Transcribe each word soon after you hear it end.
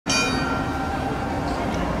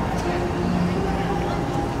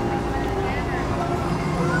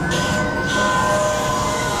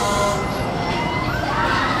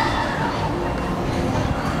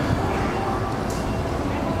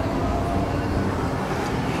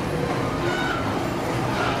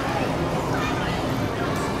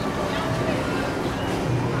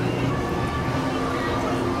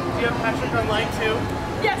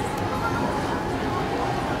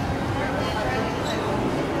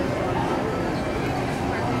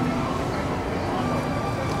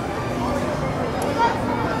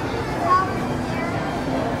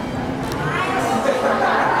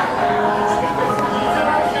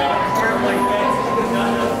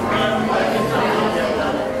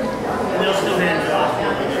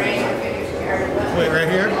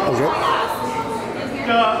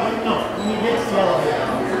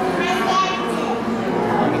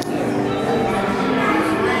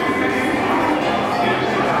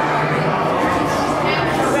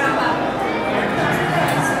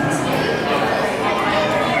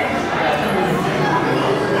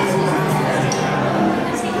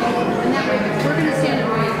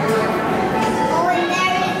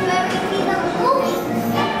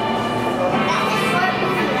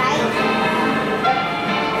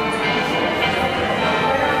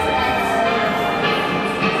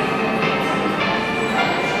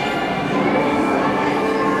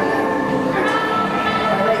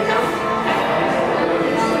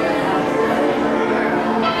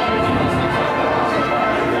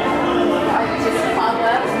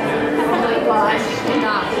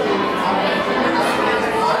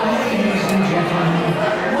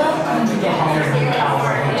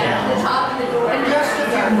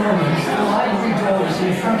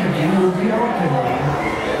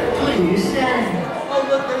Please stand. Oh,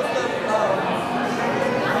 look, there's the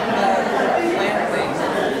land things.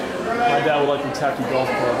 My dad would like the tacky golf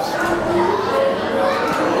clubs.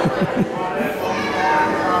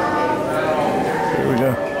 Here we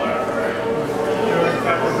go.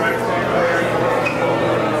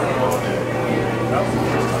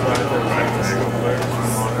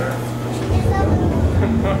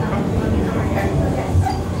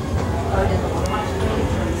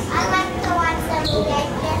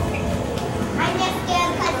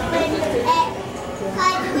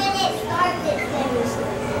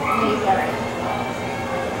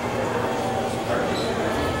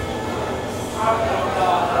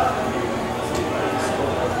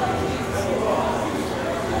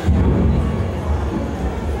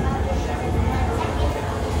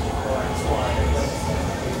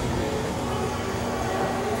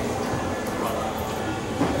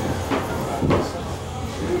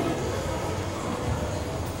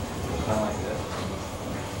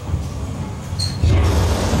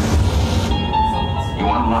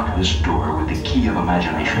 This door with the key of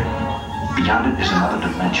imagination. Beyond it is another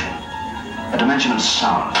dimension. A dimension of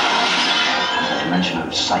sound. A dimension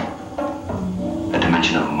of sight. A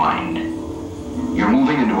dimension of mind. You're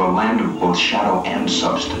moving into a land of both shadow and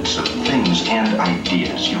substance, of things and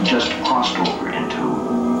ideas. You just crossed over into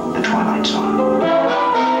the Twilight Zone.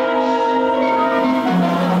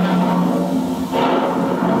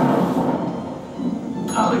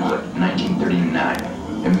 Hollywood, 1939.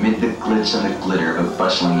 Amid the glitz and the glitter of a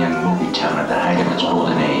bustling young movie town at the height of its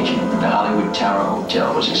golden age, the Hollywood Tower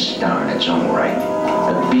Hotel was a star in its own right,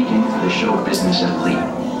 a beacon for the show business elite.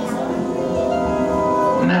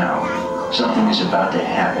 Now, something is about to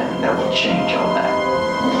happen that will change all that.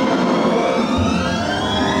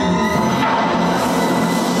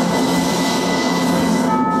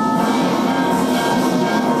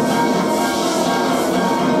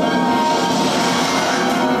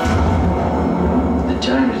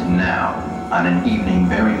 Time is now, on an evening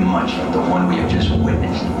very much like the one we have just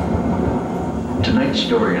witnessed. Tonight's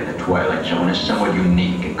story in the Twilight Zone is somewhat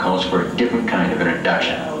unique and calls for a different kind of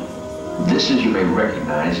introduction. This, as you may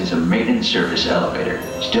recognize, is a maintenance service elevator,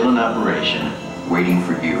 still in operation, waiting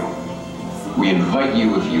for you. We invite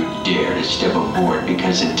you, if you dare, to step aboard,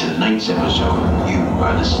 because in tonight's episode, you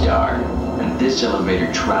are the star, and this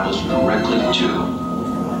elevator travels directly to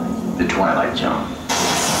the Twilight Zone.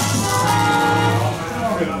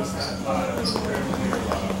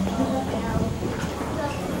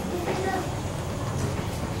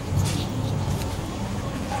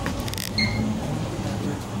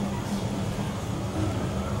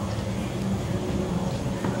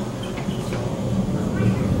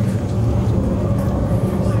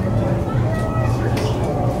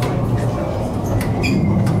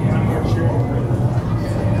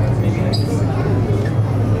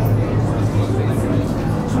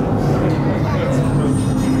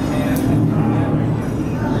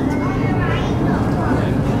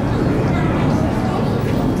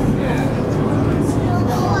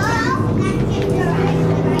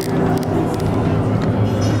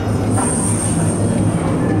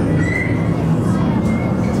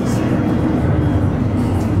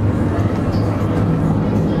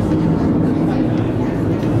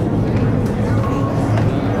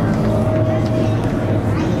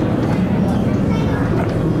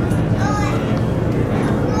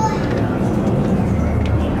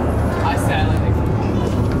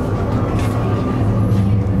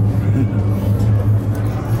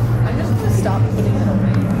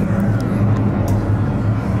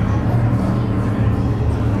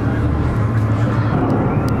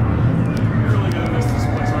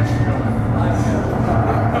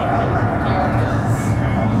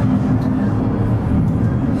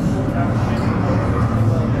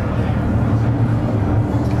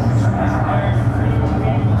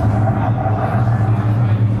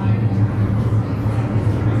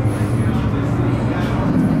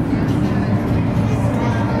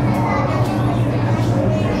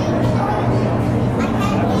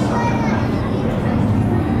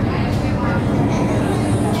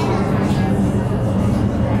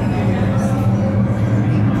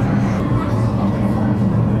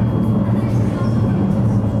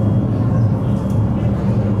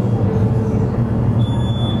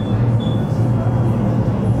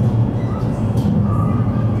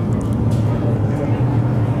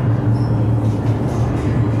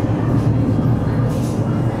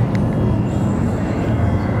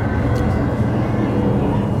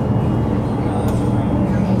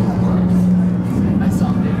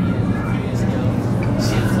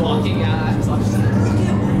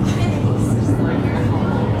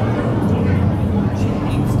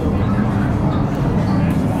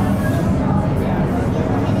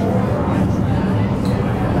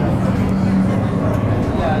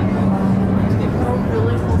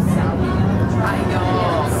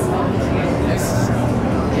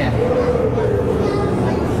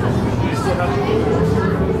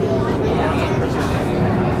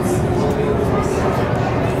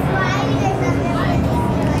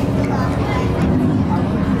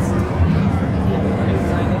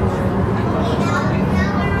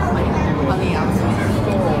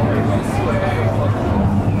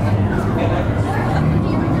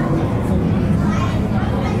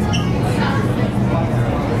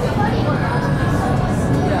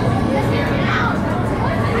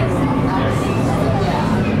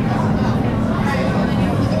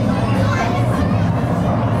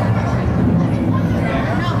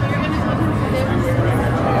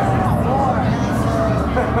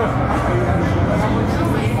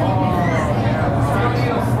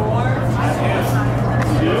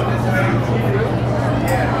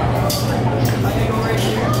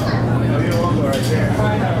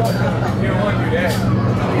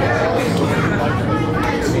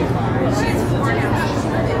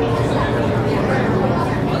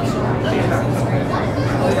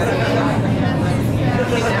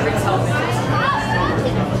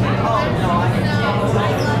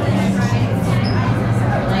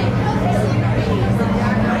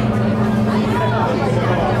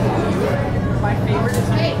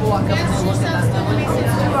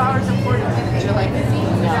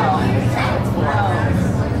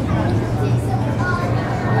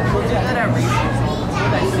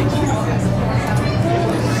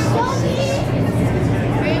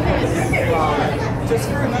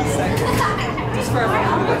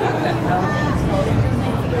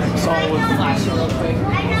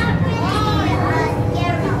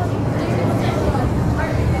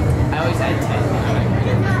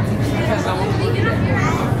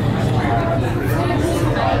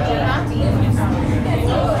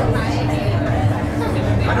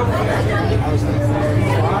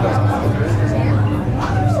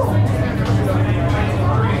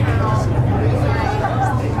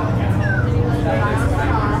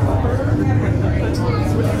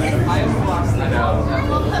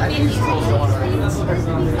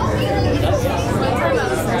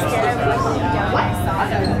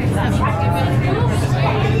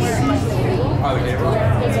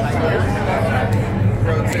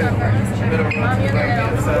 Row 2. Middle row to the right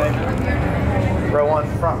hand side. Row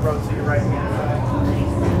 1, front row to your right hand side.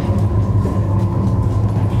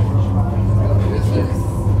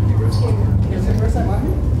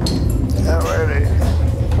 Alrighty.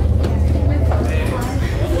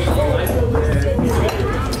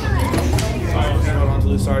 Hold on to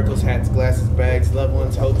loose articles, hats, glasses, bags, loved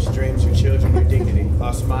ones, hopes, dreams, your children, your dignity.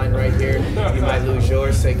 Lost mine right here. You might lose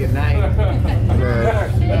yours. Say good night.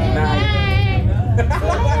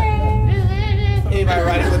 Anybody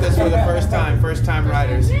riding with us for the first time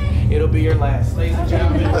riders, it'll be your last. Ladies and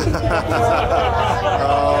gentlemen, our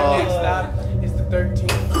next stop is the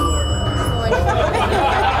 13th floor.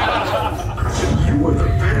 You were the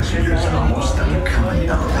passengers in a most uncommon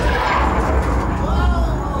elevator.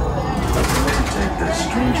 To take the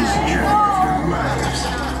strangest journey of your lives.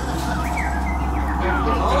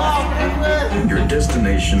 Your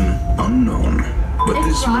destination unknown, but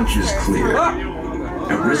this much is clear.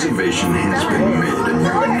 A reservation has been made in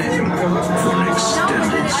your name for an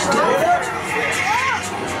extended stay.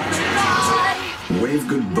 Wave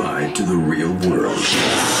goodbye to the real world.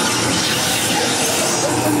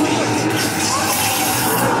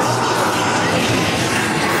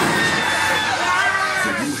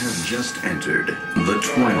 For you have just entered the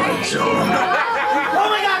Twilight Zone.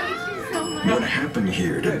 What happened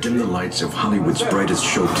here to dim the lights of Hollywood's brightest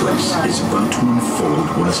showplace is about to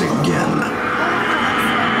unfold once again.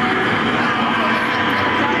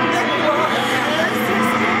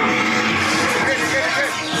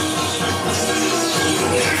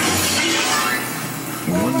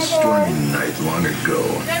 One stormy night long ago,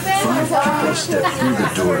 5 people stepped through the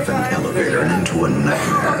door of an elevator and into a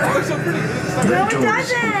nightmare. The door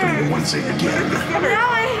is opening once again,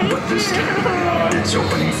 but this time, it's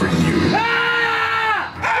opening for you.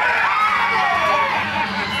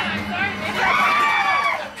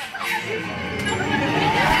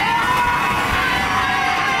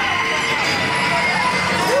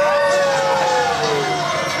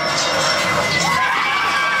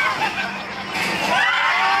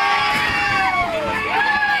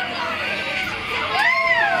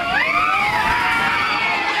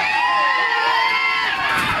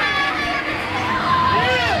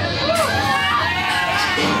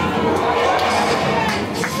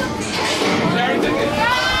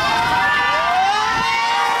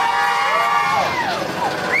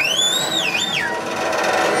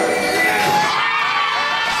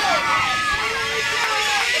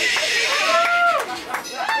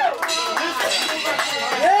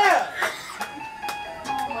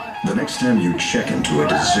 Next time you check into a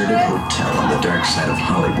deserted hotel on the dark side of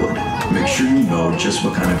Hollywood, make sure you know just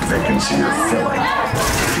what kind of vacancy you're filling.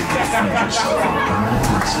 You can find yourself a permanent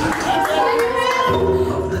resident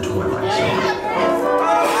of the Twilight Zone.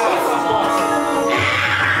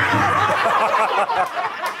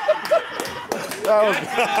 That was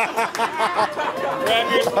Grab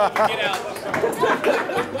your get out.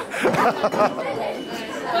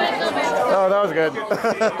 Oh, that was good.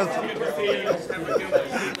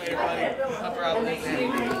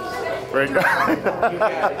 Breakout.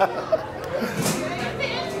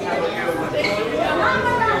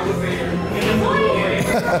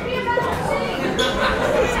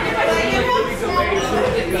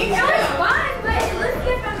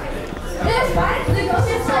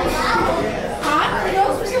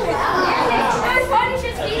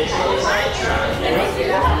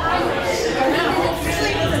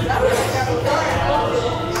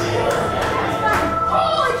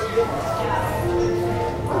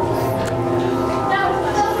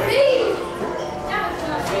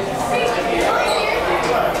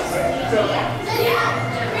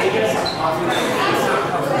 Yeah.